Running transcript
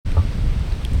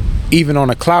Even on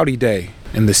a cloudy day,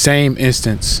 in the same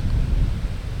instance,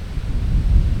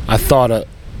 I thought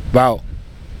about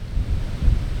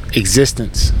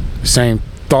existence. The same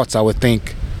thoughts I would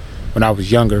think when I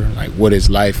was younger, like what is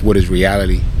life, what is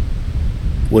reality,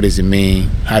 what does it mean,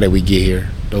 how did we get here?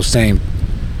 Those same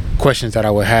questions that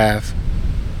I would have.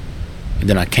 And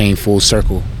then I came full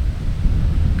circle,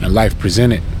 and life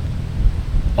presented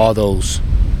all those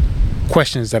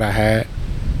questions that I had.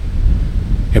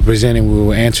 It presented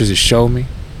with answers it showed me.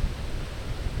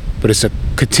 But it's a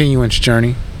continuance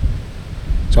journey.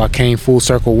 So I came full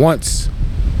circle once,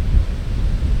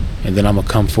 and then I'm gonna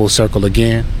come full circle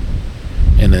again.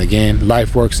 And again,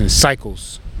 life works in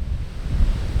cycles.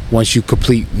 Once you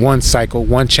complete one cycle,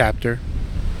 one chapter,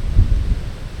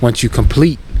 once you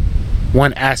complete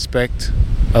one aspect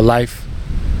of life,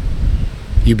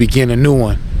 you begin a new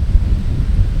one.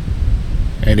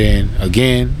 And then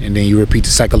again, and then you repeat the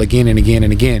cycle again and again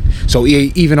and again. So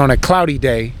even on a cloudy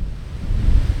day,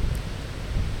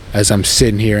 as I'm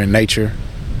sitting here in nature,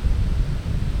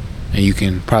 and you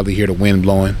can probably hear the wind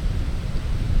blowing,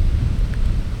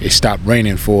 it stopped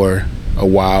raining for a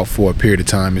while, for a period of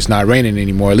time. It's not raining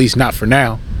anymore, at least not for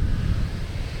now.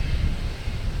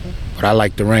 But I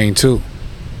like the rain too.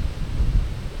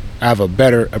 I have a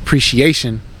better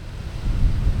appreciation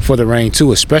for the rain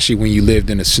too, especially when you lived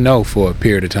in the snow for a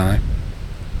period of time.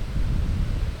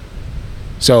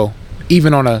 So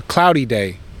even on a cloudy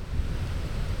day,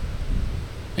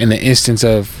 in the instance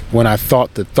of when I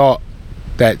thought the thought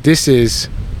that this is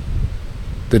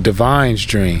the divine's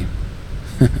dream,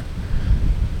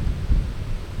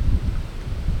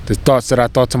 the thoughts that I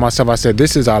thought to myself, I said,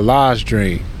 this is Allah's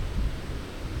dream.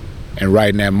 And right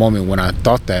in that moment when I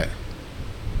thought that,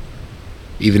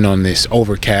 even on this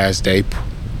overcast day,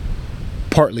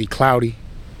 partly cloudy,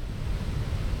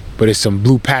 but it's some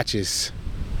blue patches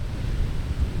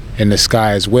in the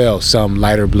sky as well. Some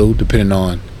lighter blue, depending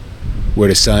on where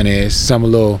the sun is. Some a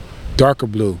little darker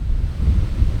blue.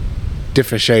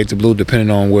 Different shades of blue, depending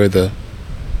on where the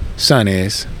sun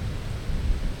is.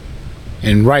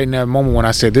 And right in that moment when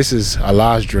I said, this is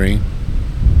Allah's dream,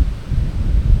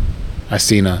 I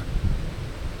seen a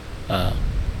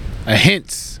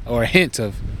hint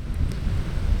of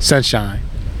sunshine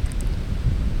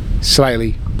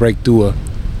slightly break through a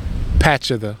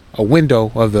patch of a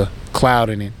window of the cloud,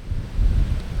 and then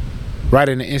right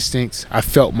in the instincts I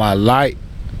felt my light.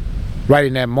 Right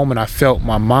in that moment I felt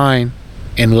my mind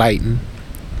enlighten,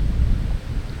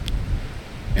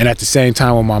 and at the same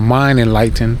time when my mind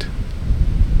enlightened,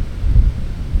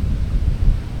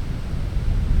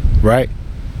 right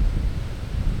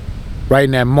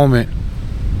in that moment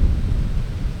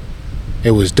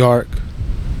it was dark,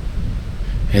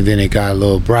 and then it got a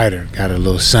little brighter, got a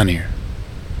little sunnier.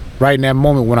 Right in that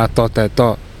moment when I thought that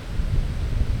thought.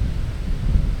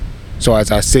 So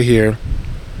as I sit here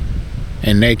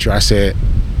in nature, I said,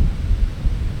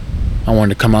 I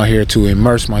wanted to come out here to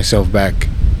immerse myself back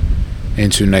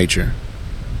into nature.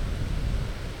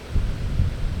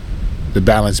 The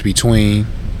balance between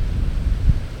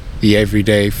the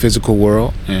everyday physical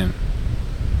world and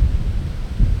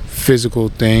physical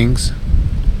things,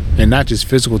 and not just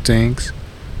physical things,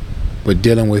 but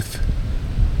dealing with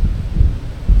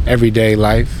everyday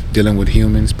life, dealing with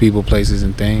humans, people, places,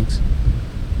 and things.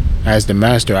 As the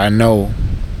master, I know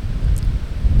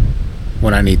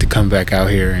when I need to come back out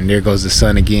here, and there goes the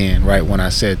sun again. Right when I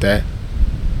said that,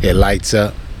 it lights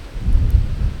up.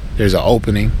 There's an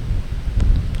opening,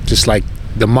 just like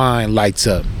the mind lights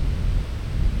up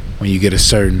when you get a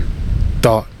certain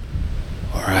thought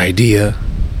or idea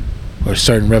or a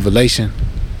certain revelation,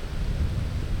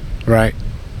 right?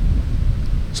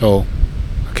 So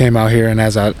I came out here, and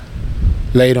as I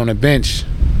laid on a bench,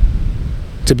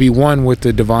 to be one with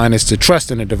the divine is to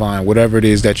trust in the divine, whatever it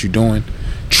is that you're doing.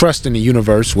 Trust in the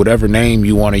universe, whatever name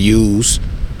you want to use.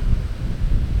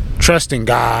 Trust in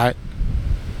God,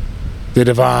 the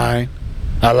divine,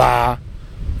 Allah,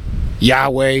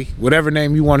 Yahweh, whatever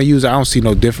name you want to use. I don't see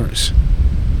no difference,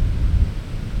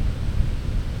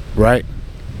 right?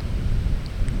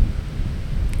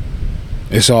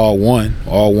 It's all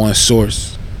one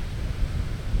source.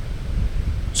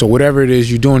 So whatever it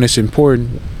is you're doing, it's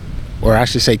important, or I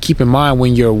should say, keep in mind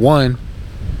when you're one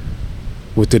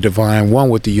with the divine, one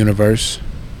with the universe.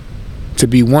 To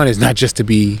be one is not just to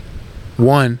be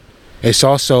one, it's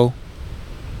also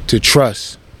to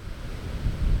trust,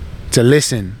 to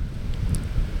listen,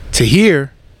 to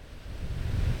hear,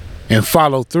 and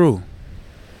follow through.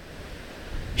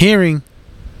 Hearing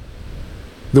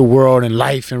the world and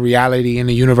life and reality and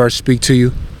the universe speak to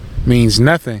you means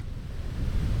nothing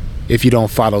if you don't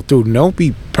follow through. Don't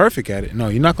be perfect at it. No,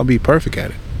 you're not going to be perfect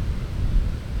at it.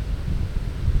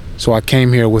 So I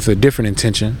came here with a different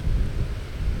intention,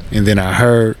 and then I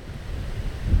heard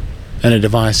and the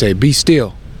divine say, be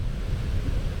still,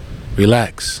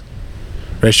 relax,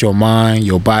 rest your mind,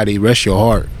 your body, rest your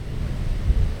heart,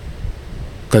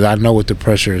 because I know what the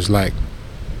pressure is like.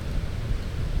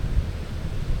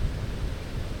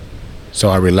 So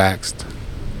I relaxed.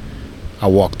 I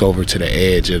walked over to the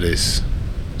edge of this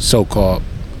so-called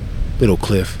little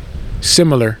cliff,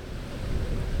 similar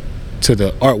to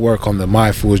the artwork on the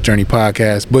My Fool's Journey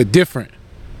podcast, but different.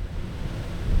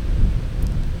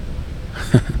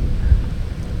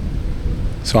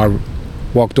 So I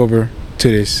walked over to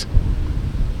this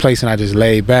place and I just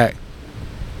laid back.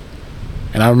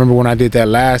 And I remember when I did that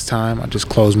last time, I just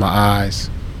closed my eyes.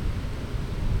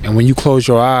 And when you close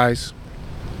your eyes,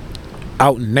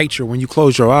 out in nature, when you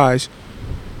close your eyes,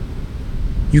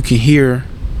 you can hear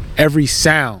every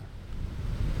sound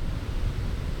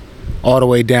all the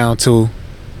way down to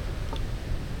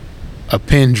a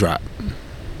pin drop,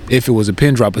 if it was a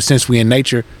pin drop. But since we in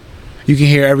nature, you can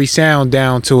hear every sound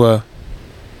down to a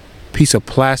piece of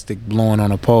plastic blowing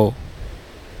on a pole.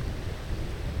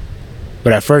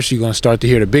 But at first you're going to start to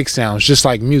hear the big sounds, just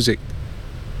like music.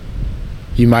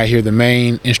 You might hear the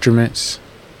main instruments,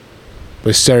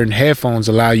 but certain headphones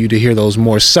allow you to hear those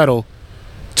more subtle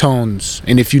tones.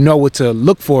 And if you know what to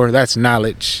look for, that's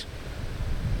knowledge.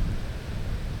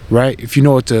 Right? If you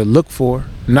know what to look for,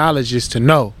 knowledge is to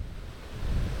know.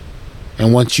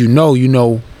 And once you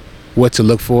know what to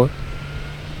look for.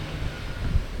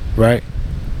 Right?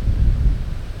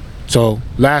 So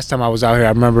last time I was out here, I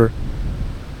remember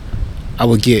I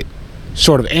would get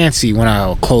sort of antsy when I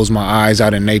would close my eyes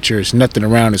out in nature. It's nothing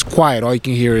around, it's quiet. All you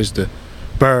can hear is the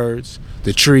birds,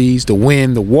 the trees, the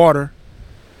wind, the water.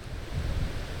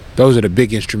 Those are the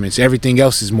big instruments. Everything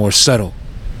else is more subtle.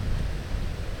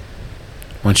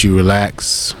 Once you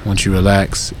relax,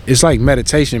 it's like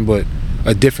meditation, but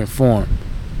a different form.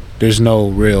 There's no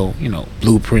real,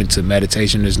 blueprint to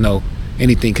meditation. There's no,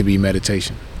 anything could be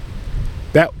meditation.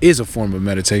 That is a form of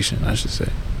meditation, I should say.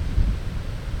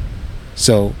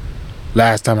 So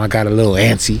last time I got a little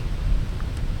antsy,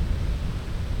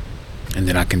 and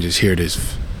then I can just hear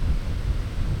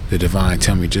the divine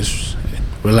tell me, just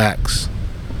relax,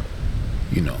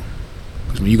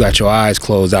 because when you got your eyes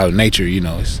closed out in nature,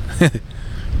 it's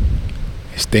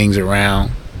there's things around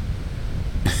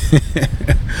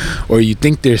or you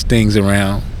think there's things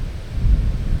around.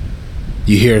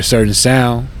 You hear a certain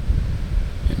sound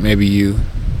and maybe you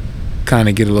kind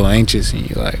of get a little anxious, and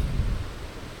you're like,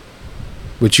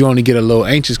 but you only get a little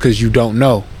anxious because you don't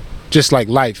know. Just like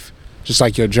life, just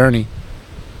like your journey,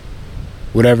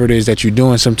 whatever it is that you're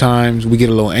doing, sometimes we get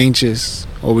a little anxious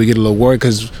or we get a little worried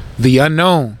because the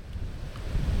unknown.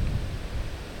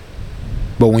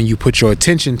 But when you put your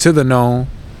attention to the known,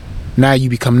 now you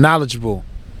become knowledgeable.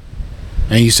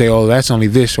 And you say, oh, that's only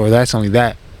this, or that's only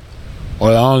that.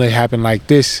 Or that only happened like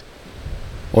this,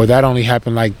 or that only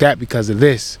happened like that because of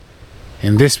this,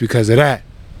 and this because of that.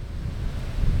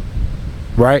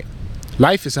 Right?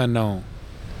 Life is unknown.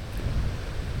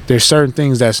 There's certain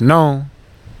things that's known,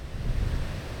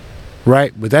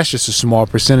 right? But that's just a small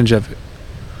percentage of it.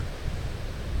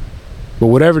 But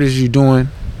whatever it is you're doing,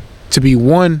 to be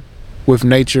one with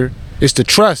nature is to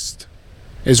trust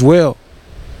as well.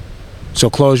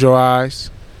 So close your eyes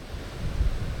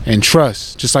and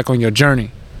trust, just like on your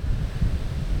journey.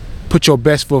 Put your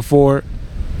best foot forward.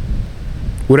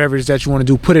 Whatever it is that you want to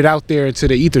do, put it out there into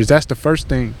the ethers. That's the first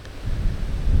thing.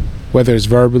 Whether it's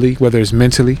verbally, whether it's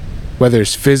mentally, whether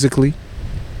it's physically.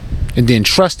 And then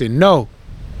trust and know.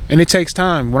 And it takes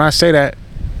time. When I say that,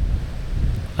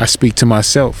 I speak to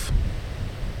myself.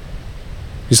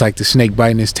 It's like the snake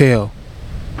biting his tail.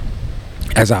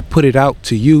 As I put it out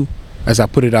to you, as I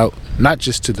put it out not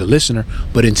just to the listener,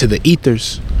 but into the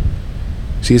ethers.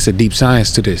 See, it's a deep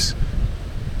science to this.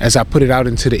 As I put it out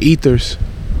into the ethers,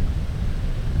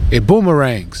 it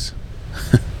boomerangs.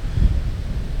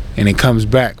 And it comes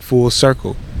back full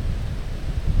circle.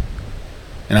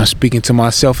 And I'm speaking to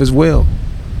myself as well.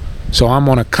 So I'm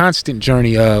on a constant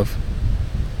journey of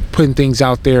putting things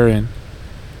out there and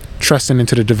trusting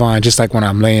into the divine, just like when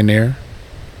I'm laying there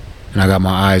and I got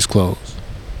my eyes closed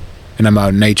and I'm out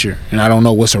in nature and I don't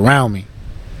know what's around me,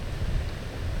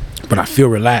 but I feel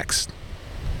relaxed.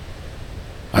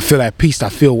 I feel at peace. I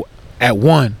feel at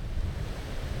one.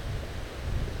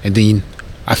 And then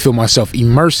I feel myself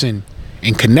immersing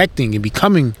and connecting and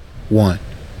becoming one.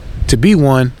 To be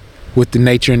one with the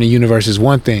nature and the universe is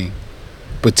one thing,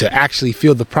 but to actually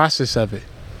feel the process of it.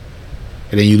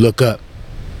 And then you look up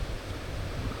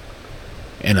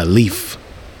and a leaf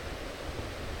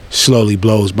slowly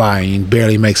blows by and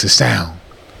barely makes a sound.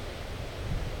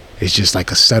 It's just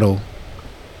like a subtle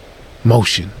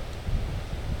motion.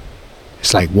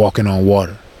 It's like walking on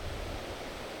water.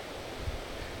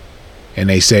 And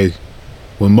they say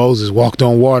when Moses walked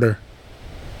on water,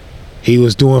 he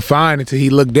was doing fine until he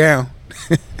looked down.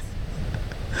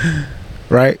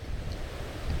 Right?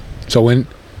 So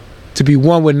to be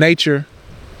one with nature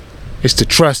is to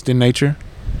trust in nature.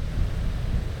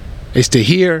 It's to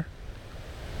hear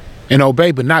and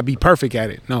obey, but not be perfect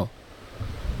at it. No.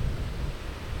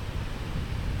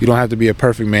 You don't have to be a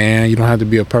perfect man. You don't have to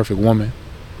be a perfect woman.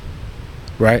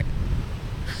 Right?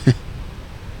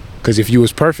 Because if you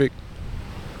was perfect,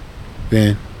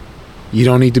 then you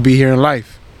don't need to be here in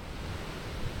life.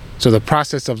 So the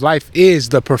process of life is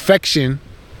the perfection,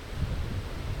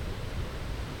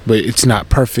 but it's not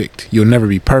perfect. You'll never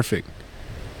be perfect.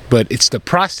 But it's the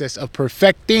process of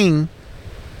perfecting.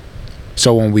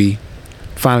 So when we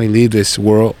finally leave this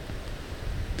world,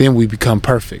 then we become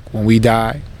perfect. When we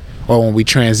die, or when we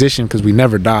transition, because we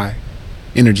never die.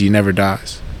 Energy never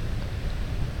dies.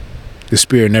 The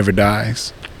spirit never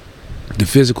dies. The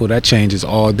physical, that changes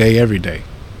all day, every day.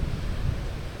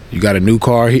 You got a new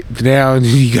car now, and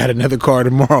you got another car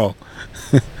tomorrow.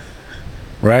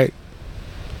 Right?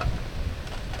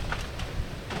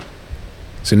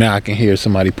 So now I can hear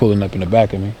somebody pulling up in the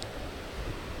back of me.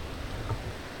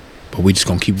 But we just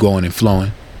gonna keep going and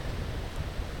flowing.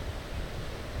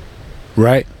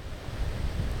 Right?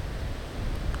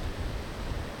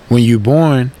 When you're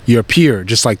born, you're pure,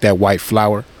 just like that white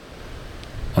flower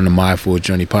on the Mindful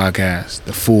Journey podcast.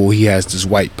 The fool, he has this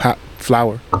white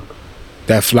flower.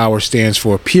 That flower stands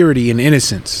for purity and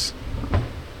innocence.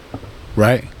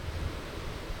 Right?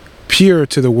 Pure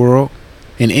to the world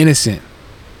and innocent.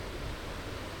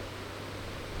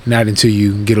 Not until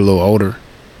you get a little older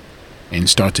and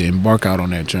start to embark out on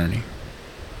that journey.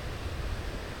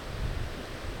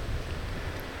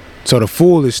 So the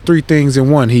fool is three things in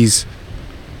one. He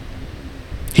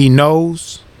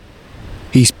knows,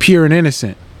 he's pure and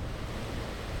innocent,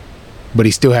 but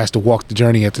he still has to walk the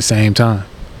journey at the same time.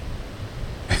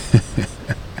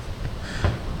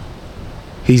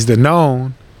 He's the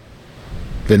known,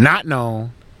 the not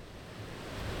known,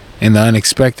 and the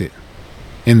unexpected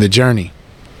in the journey.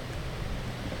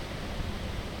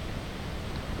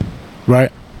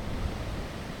 Right?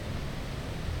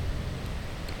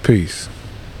 Peace.